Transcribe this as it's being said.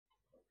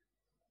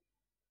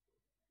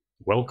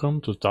Welcome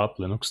to Top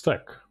Linux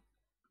Tech.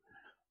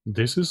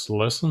 This is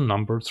lesson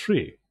number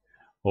 3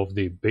 of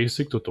the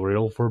basic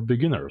tutorial for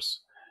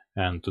beginners,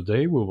 and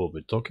today we will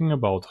be talking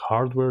about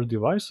hardware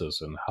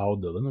devices and how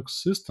the Linux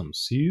system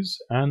sees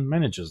and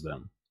manages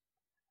them.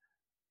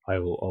 I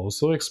will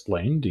also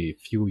explain the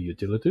few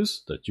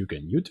utilities that you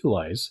can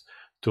utilize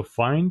to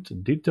find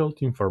detailed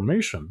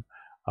information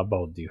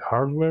about the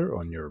hardware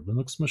on your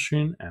Linux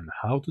machine and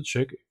how to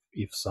check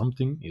if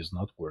something is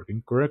not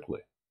working correctly.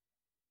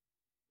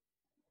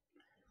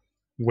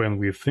 When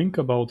we think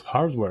about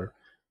hardware,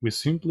 we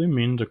simply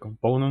mean the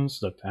components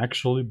that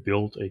actually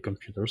build a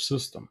computer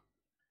system.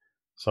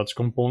 Such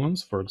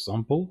components, for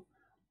example,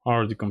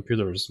 are the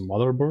computer's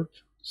motherboard,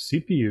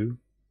 CPU,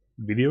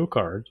 video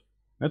card,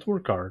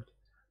 network card,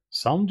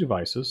 sound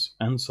devices,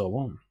 and so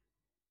on.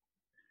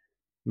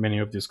 Many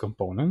of these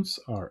components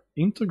are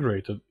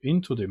integrated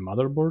into the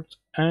motherboard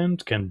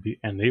and can be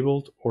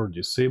enabled or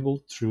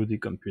disabled through the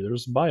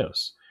computer's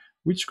BIOS,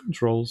 which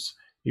controls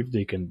if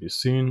they can be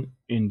seen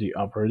in the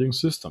operating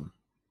system.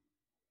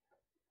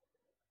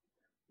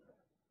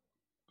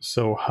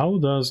 So how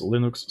does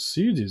Linux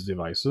see these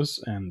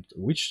devices and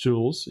which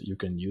tools you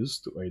can use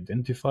to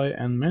identify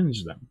and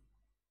manage them?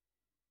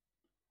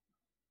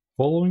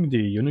 Following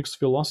the Unix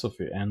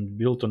philosophy and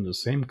built on the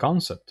same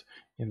concept,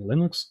 in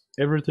Linux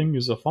everything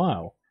is a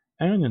file,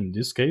 and in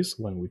this case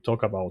when we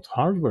talk about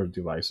hardware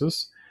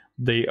devices,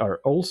 they are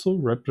also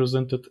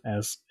represented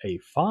as a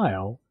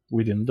file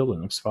within the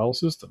Linux file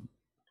system.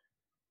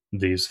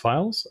 These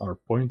files are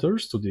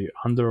pointers to the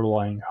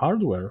underlying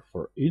hardware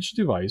for each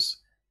device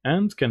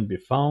and can be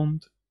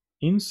found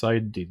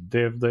inside the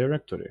dev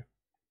directory.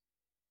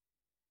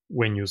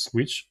 When you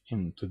switch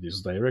into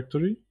this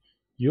directory,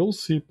 you'll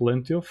see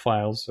plenty of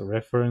files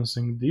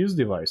referencing these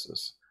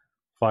devices,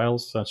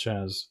 files such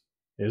as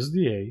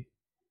SDA,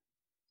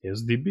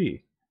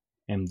 SDB,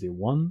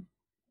 MD1,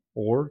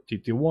 or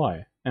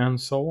TTY, and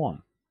so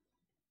on.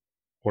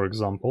 For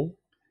example,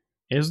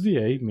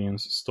 SDA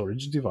means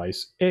storage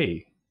device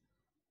A,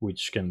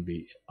 which can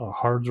be a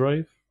hard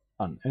drive,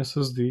 an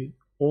SSD,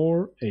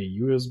 or a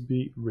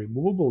USB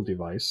removable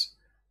device,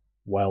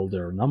 while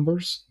their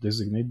numbers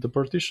designate the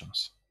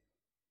partitions.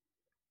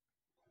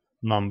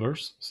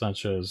 Numbers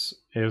such as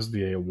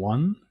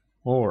SDA1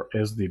 or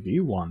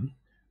SDB1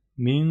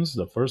 means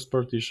the first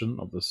partition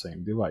of the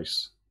same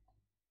device.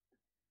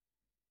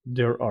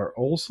 There are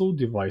also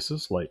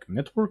devices like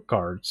network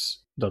cards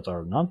that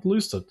are not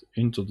listed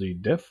into the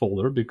dev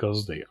folder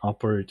because they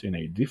operate in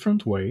a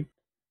different way,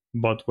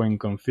 but when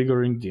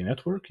configuring the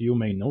network you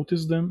may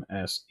notice them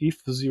as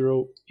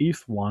ETH0,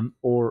 ETH1,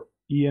 or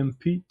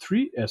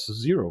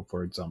EMP3S0,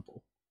 for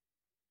example.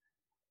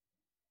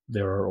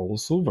 There are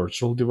also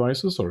virtual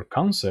devices or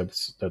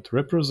concepts that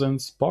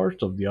represents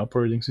part of the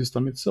operating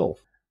system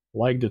itself,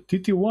 like the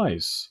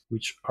TTYs,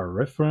 which are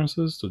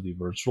references to the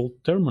virtual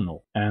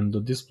terminal and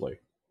the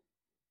display.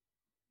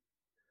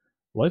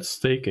 Let's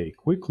take a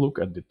quick look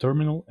at the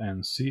terminal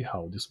and see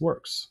how this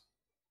works.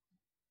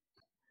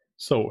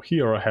 So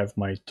here I have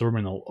my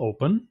terminal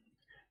open,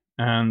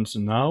 and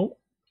now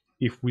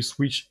if we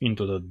switch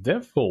into the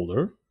dev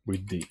folder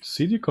with the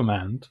cd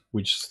command,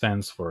 which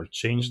stands for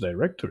change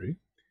directory,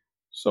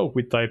 so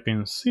we type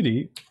in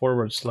cd/dev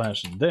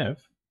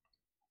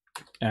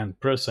and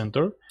press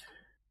enter,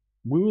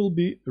 we will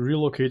be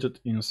relocated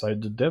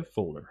inside the dev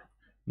folder.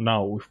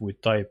 Now if we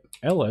type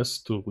ls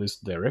to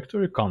list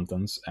directory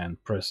contents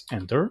and press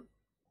enter,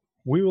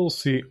 we will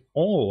see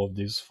all of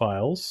these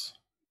files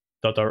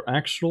that are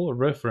actual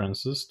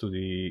references to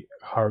the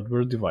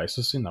hardware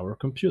devices in our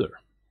computer.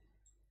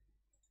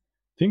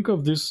 Think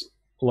of this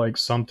like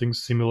something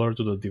similar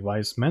to the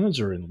device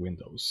manager in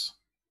Windows.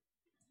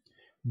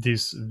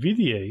 This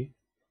VDA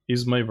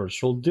is my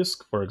virtual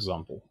disk, for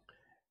example,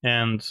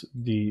 and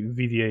the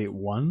VDA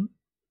 1,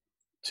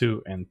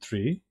 2, and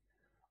 3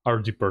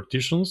 are the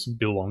partitions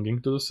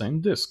belonging to the same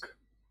disk.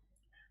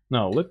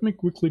 Now let me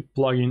quickly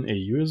plug in a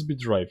USB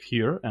drive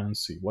here and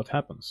see what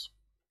happens.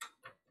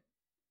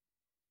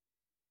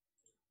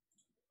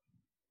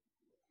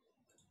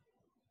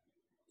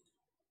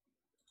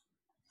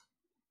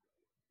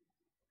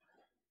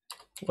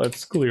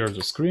 Let's clear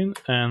the screen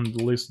and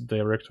list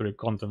directory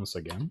contents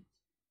again.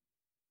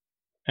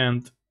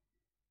 And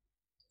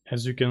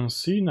as you can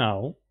see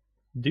now,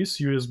 this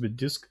USB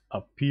disk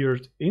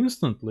appeared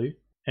instantly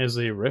as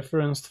a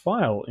referenced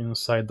file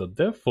inside the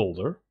dev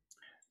folder,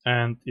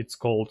 and it's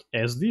called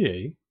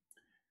SDA,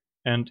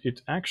 and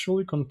it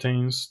actually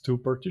contains 2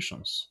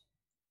 partitions.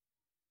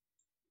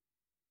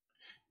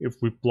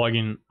 If we plug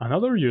in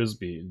another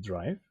USB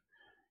drive,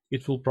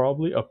 it will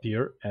probably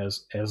appear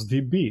as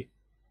SDB,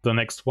 the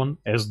next one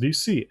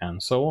SDC,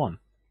 and so on.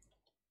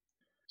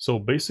 So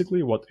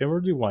basically,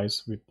 whatever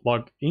device we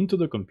plug into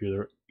the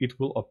computer, it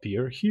will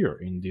appear here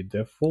in the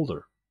dev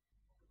folder.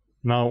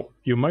 Now,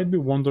 you might be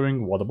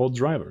wondering, what about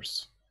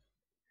drivers?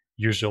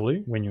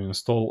 Usually, when you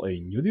install a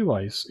new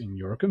device in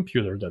your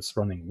computer that's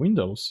running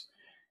Windows,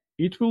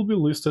 It will be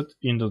listed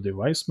in the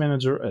device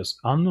manager as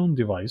unknown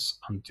device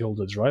until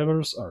the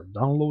drivers are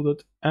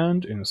downloaded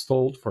and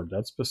installed for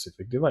that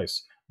specific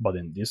device. But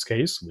in this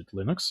case, with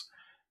Linux,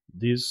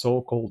 these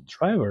so-called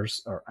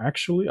drivers are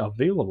actually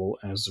available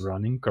as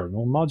running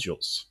kernel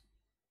modules.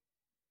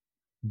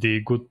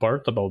 The good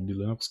part about the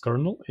Linux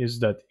kernel is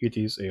that it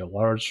is a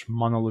large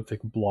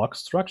monolithic block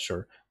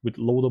structure with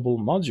loadable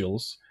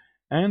modules,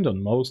 and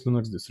on most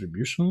Linux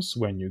distributions,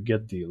 when you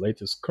get the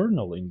latest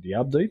kernel in the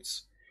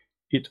updates,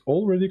 it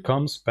already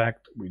comes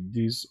packed with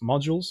these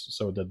modules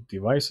so that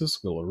devices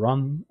will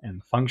run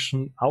and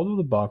function out of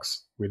the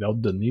box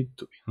without the need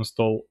to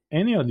install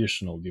any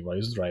additional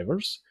device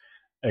drivers,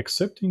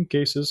 except in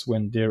cases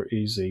when there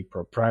is a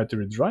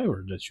proprietary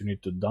driver that you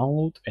need to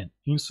download and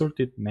insert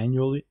it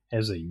manually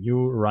as a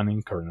new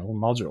running kernel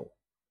module.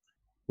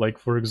 Like,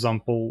 for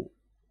example,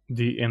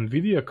 the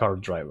NVIDIA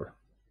card driver.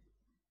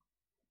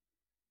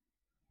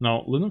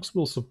 Now, Linux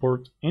will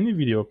support any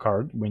video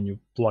card when you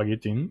plug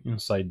it in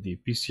inside the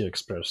PCI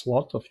Express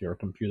slot of your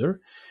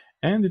computer,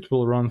 and it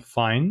will run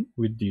fine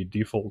with the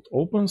default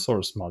open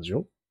source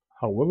module.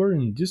 However,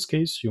 in this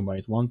case, you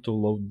might want to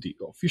load the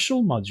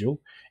official module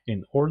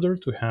in order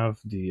to have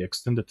the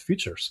extended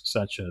features,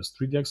 such as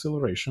 3D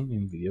acceleration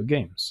in video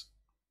games.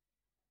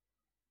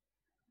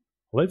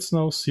 Let's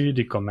now see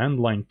the command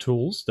line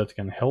tools that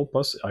can help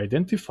us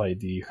identify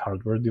the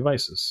hardware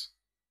devices.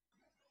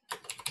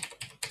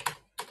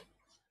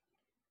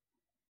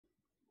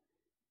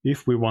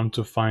 If we want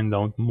to find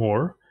out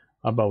more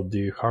about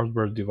the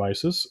hardware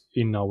devices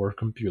in our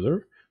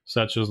computer,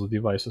 such as the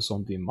devices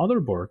on the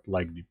motherboard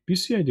like the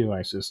PCI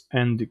devices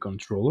and the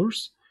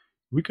controllers,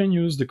 we can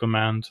use the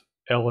command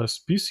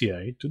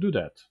lspci to do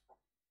that.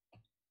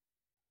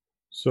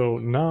 So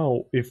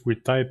now if we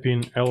type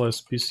in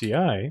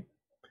lspci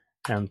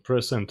and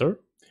press enter,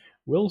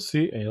 we'll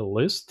see a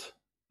list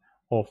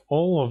of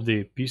all of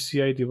the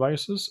PCI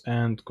devices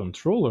and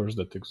controllers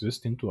that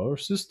exist into our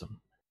system.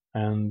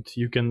 And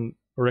you can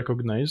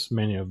recognize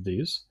many of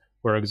these.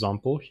 For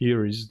example,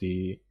 here is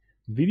the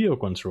video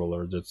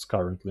controller that's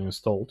currently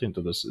installed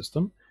into the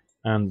system.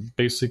 And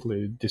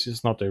basically, this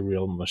is not a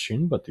real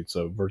machine, but it's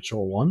a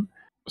virtual one.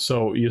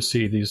 So you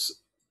see this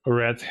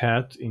Red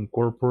Hat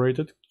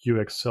Incorporated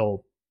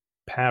QXL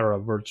Para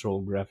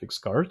virtual graphics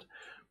card.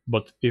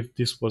 But if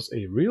this was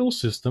a real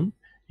system,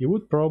 you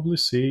would probably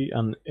see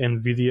an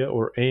NVIDIA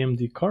or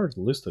AMD card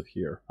listed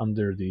here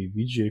under the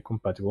VGA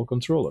compatible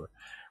controller.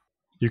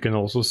 You can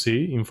also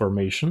see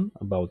information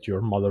about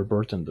your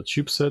motherboard and the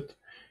chipset,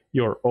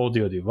 your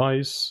audio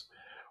device,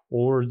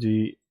 or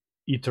the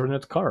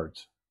Ethernet card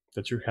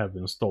that you have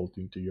installed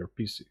into your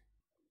PC.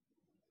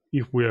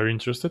 If we are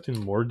interested in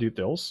more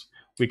details,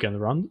 we can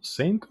run the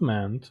same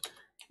command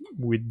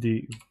with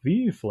the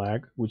V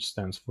flag, which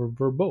stands for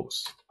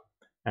verbose,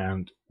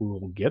 and we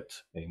will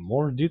get a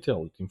more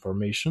detailed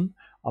information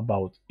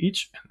about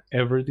each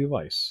and every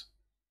device.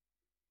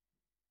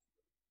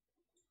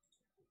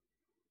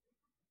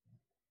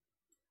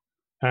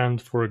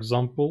 And for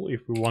example,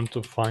 if we want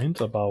to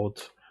find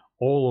about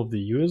all of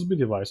the USB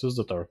devices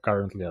that are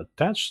currently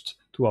attached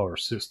to our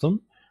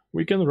system,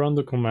 we can run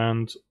the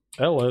command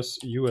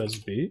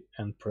lsusb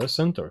and press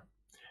enter.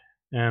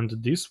 And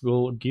this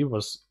will give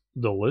us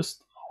the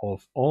list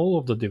of all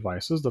of the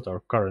devices that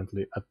are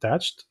currently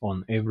attached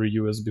on every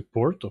USB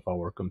port of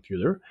our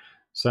computer,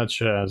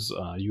 such as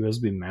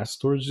USB mass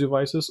storage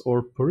devices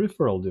or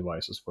peripheral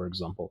devices, for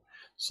example.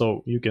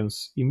 So you can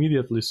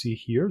immediately see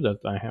here that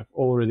I have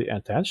already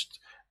attached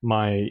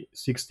my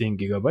 16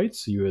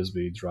 gigabytes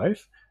USB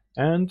drive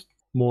and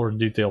more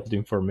detailed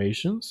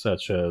information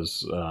such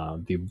as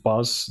the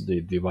bus,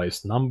 the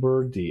device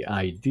number, the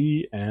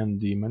ID, and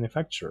the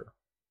manufacturer.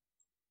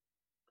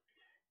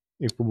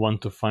 If we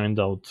want to find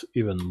out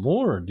even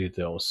more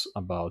details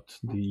about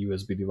the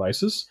USB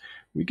devices,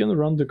 we can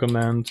run the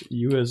command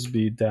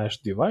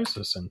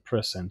usb-devices and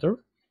press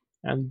enter.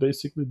 And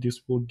basically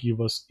this will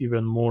give us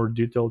even more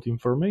detailed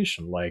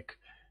information like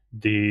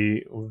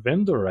the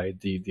vendor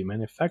ID, the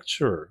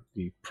manufacturer,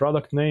 the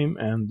product name,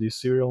 and the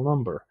serial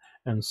number,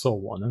 and so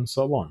on and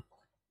so on.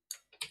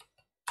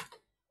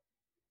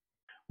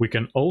 We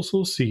can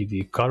also see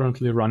the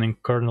currently running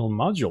kernel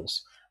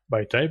modules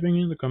by typing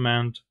in the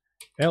command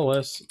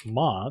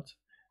lsmod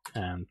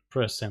and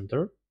press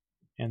enter.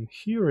 And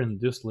here in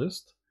this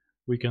list,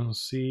 we can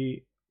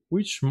see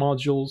which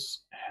modules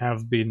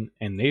have been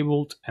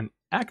enabled and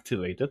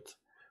activated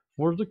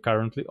for the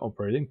currently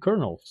operating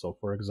kernel. So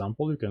for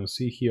example, you can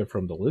see here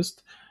from the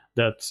list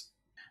that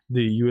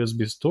the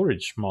USB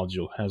storage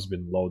module has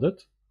been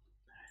loaded.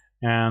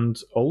 And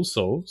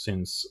also,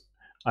 since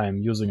I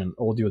am using an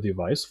audio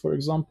device, for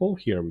example,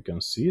 here we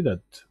can see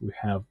that we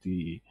have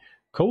the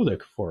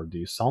codec for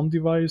the sound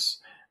device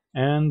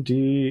and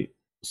the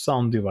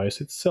sound device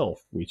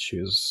itself, which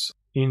is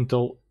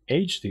Intel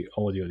HD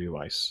audio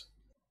device.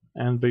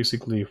 And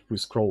basically, if we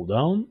scroll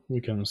down,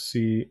 we can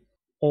see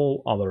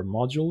all other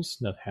modules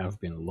that have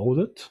been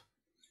loaded.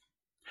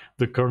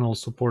 The kernel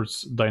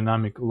supports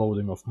dynamic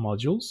loading of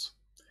modules.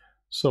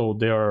 So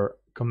there are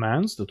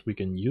commands that we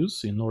can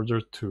use in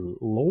order to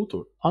load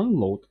or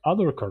unload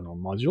other kernel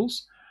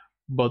modules,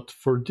 but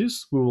for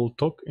this we will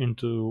talk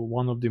into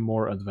one of the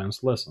more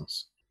advanced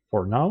lessons.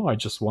 For now, I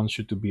just want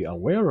you to be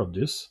aware of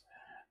this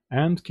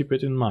and keep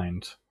it in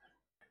mind.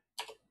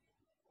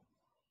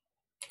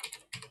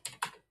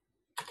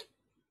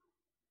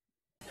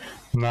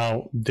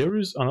 Now, there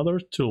is another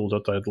tool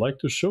that I'd like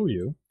to show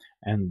you,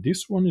 and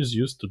this one is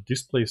used to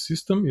display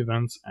system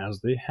events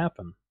as they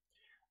happen.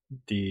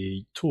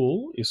 The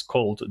tool is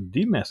called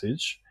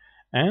dmessage,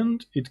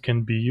 and it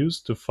can be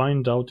used to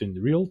find out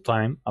in real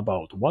time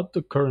about what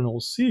the kernel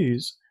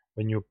sees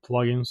when you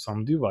plug in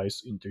some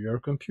device into your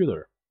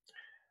computer.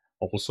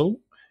 Also,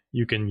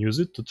 you can use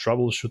it to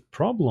troubleshoot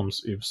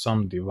problems if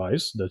some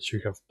device that you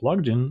have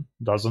plugged in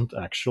doesn't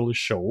actually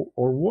show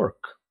or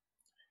work.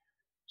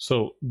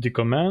 So the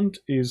command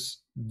is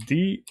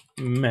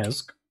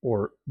dmesg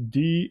or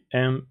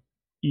dmesg,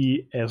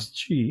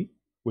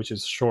 which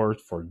is short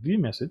for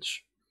dmessage,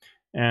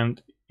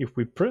 and if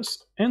we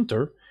press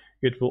enter,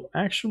 it will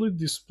actually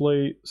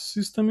display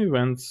system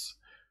events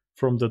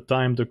from the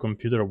time the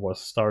computer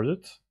was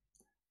started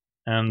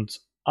and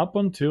up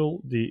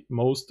until the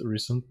most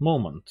recent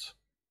moment.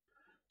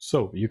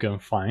 So you can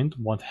find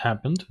what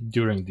happened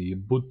during the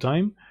boot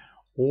time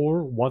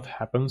or what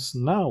happens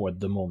now at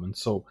the moment.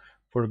 So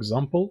for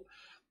example,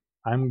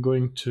 I'm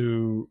going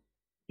to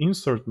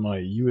insert my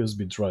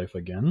USB drive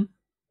again.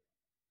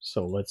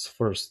 So let's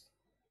first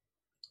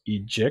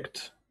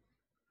eject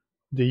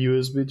the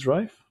USB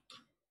drive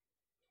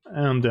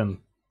and then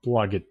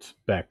plug it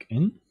back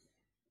in.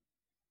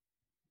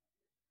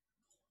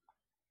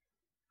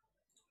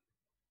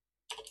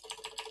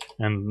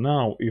 And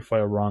now if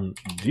I run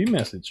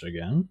dmessage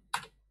again,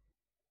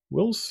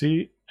 we'll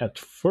see at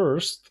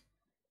first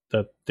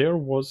that there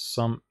was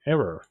some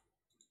error.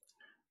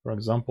 For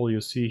example,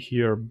 you see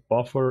here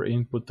buffer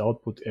input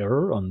output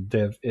error on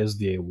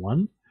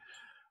devsda1.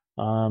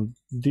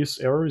 This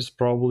error is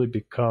probably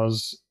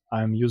because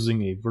I'm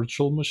using a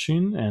virtual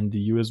machine and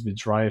the USB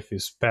drive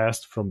is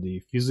passed from the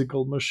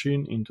physical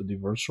machine into the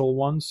virtual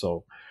one,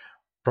 so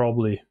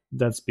probably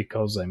that's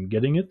because I'm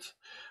getting it.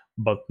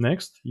 But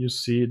next you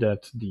see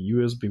that the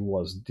USB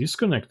was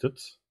disconnected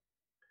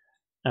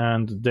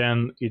and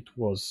then it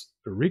was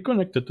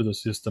reconnected to the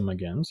system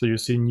again. So you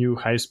see new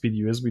high-speed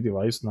USB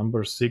device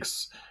number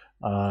 6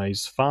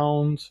 is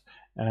found,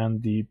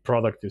 and the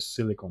product is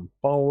Silicon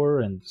Power,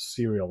 and the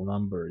serial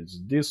number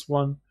is this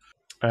one.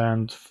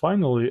 And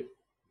finally,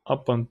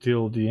 up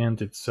until the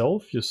end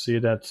itself, you see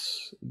that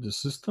the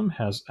system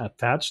has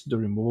attached the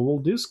removable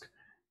disk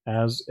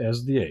as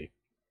SDA.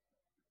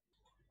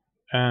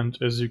 And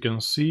as you can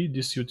see,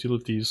 this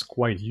utility is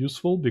quite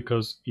useful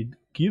because it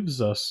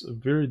gives us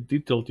very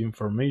detailed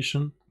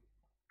information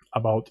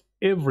about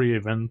every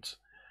event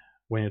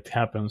when it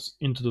happens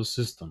into the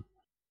system.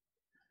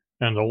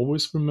 And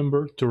always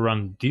remember to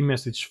run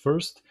dmessage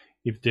first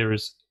if there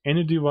is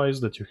any device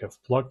that you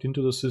have plugged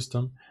into the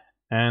system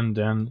and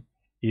then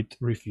it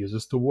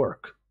refuses to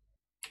work.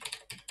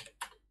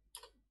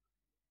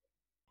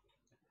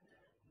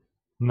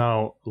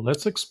 Now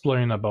let's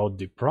explain about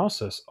the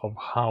process of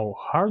how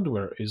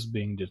hardware is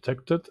being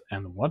detected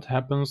and what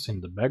happens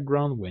in the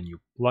background when you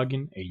plug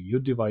in a new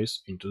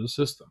device into the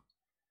system.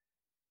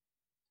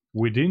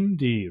 Within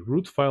the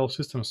root file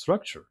system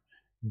structure,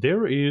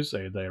 there is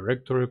a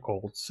directory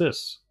called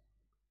sys.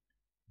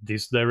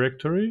 This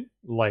directory,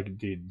 like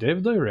the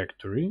dev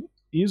directory,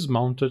 is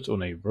mounted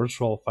on a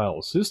virtual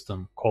file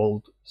system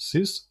called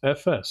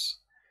Sysfs,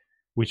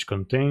 which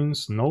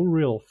contains no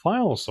real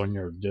files on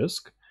your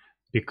disk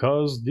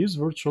because these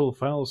virtual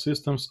file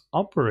systems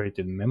operate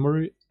in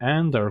memory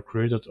and are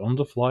created on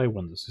the fly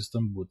when the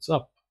system boots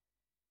up.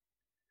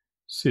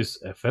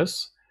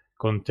 Sysfs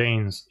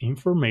contains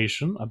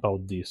information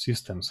about the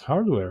system's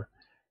hardware,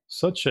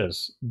 such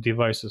as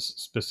device's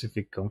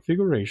specific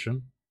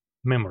configuration,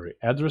 memory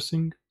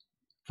addressing,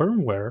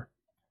 firmware,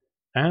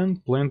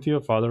 and plenty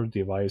of other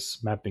device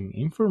mapping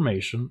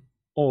information,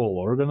 all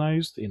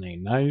organized in a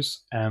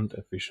nice and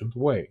efficient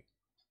way.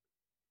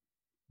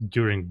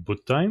 During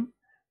boot time,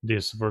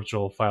 this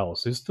virtual file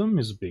system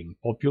is being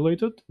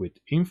populated with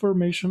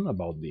information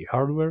about the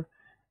hardware,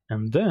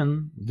 and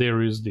then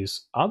there is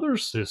this other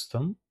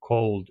system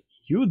called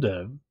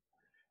udev,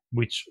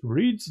 which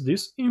reads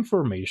this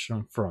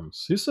information from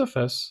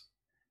Sysfs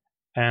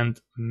and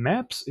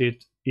maps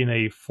it in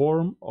a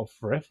form of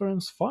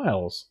reference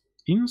files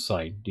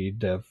inside the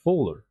dev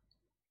folder.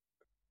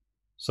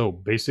 So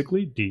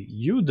basically, the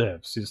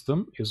udev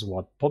system is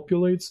what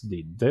populates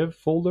the dev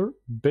folder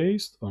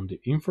based on the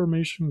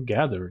information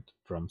gathered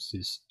from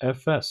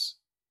Sysfs.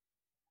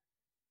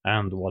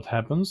 And what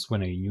happens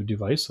when a new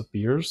device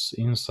appears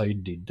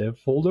inside the dev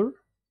folder?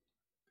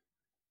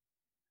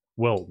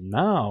 Well,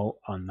 now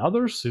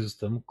another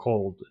system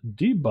called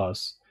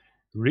dbus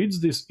reads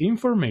this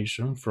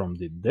information from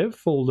the dev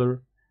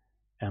folder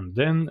and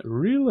then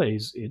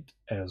relays it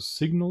as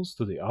signals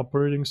to the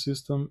operating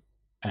system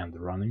and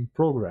running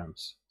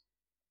programs.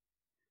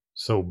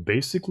 So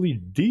basically,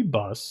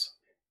 dbus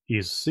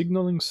is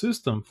signaling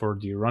system for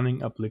the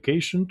running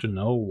application to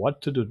know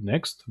what to do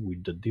next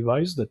with the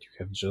device that you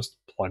have just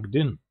plugged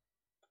in.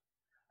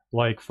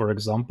 Like, for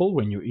example,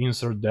 when you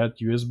insert that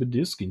USB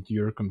disk into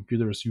your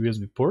computer's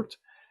USB port,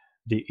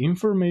 the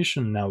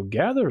information now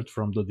gathered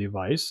from the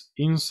device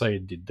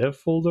inside the dev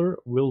folder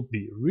will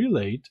be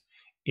relayed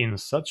in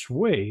such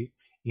way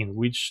in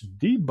which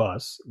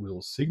dbus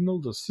will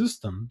signal the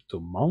system to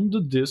mount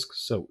the disk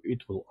so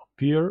it will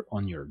appear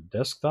on your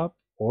desktop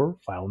or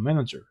file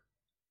manager.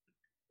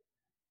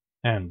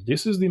 And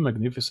this is the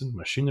magnificent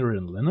machinery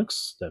in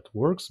Linux that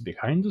works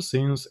behind the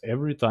scenes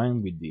every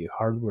time with the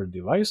hardware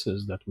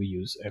devices that we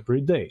use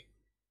every day.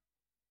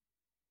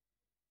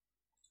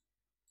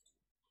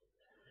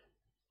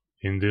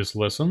 In this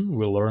lesson,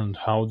 we learned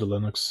how the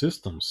Linux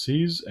system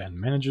sees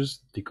and manages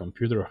the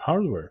computer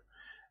hardware,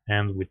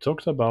 and we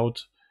talked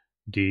about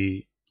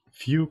the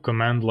few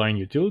command line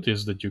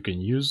utilities that you can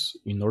use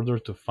in order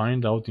to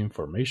find out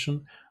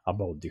information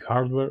about the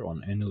hardware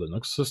on any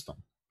Linux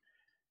system.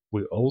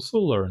 We also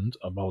learned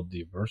about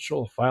the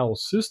virtual file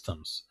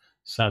systems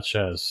such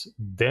as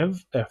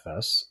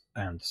devfs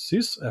and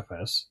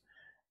sysfs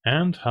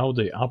and how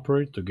they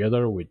operate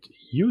together with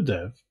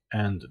udev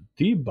and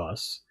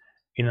dbus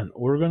in an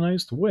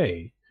organized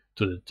way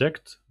to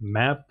detect,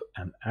 map,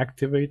 and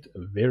activate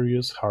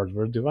various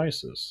hardware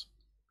devices.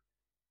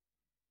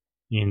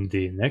 In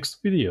the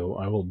next video,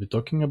 I will be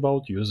talking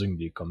about using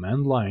the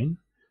command line,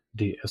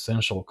 the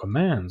essential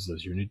commands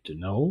that you need to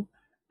know,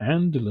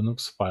 and the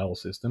Linux file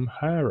system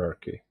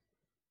hierarchy.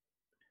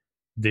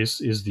 This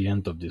is the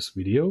end of this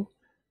video,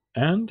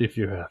 and if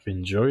you have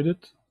enjoyed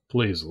it,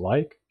 please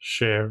like,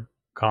 share,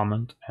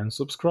 comment, and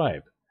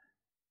subscribe.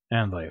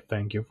 And I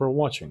thank you for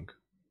watching.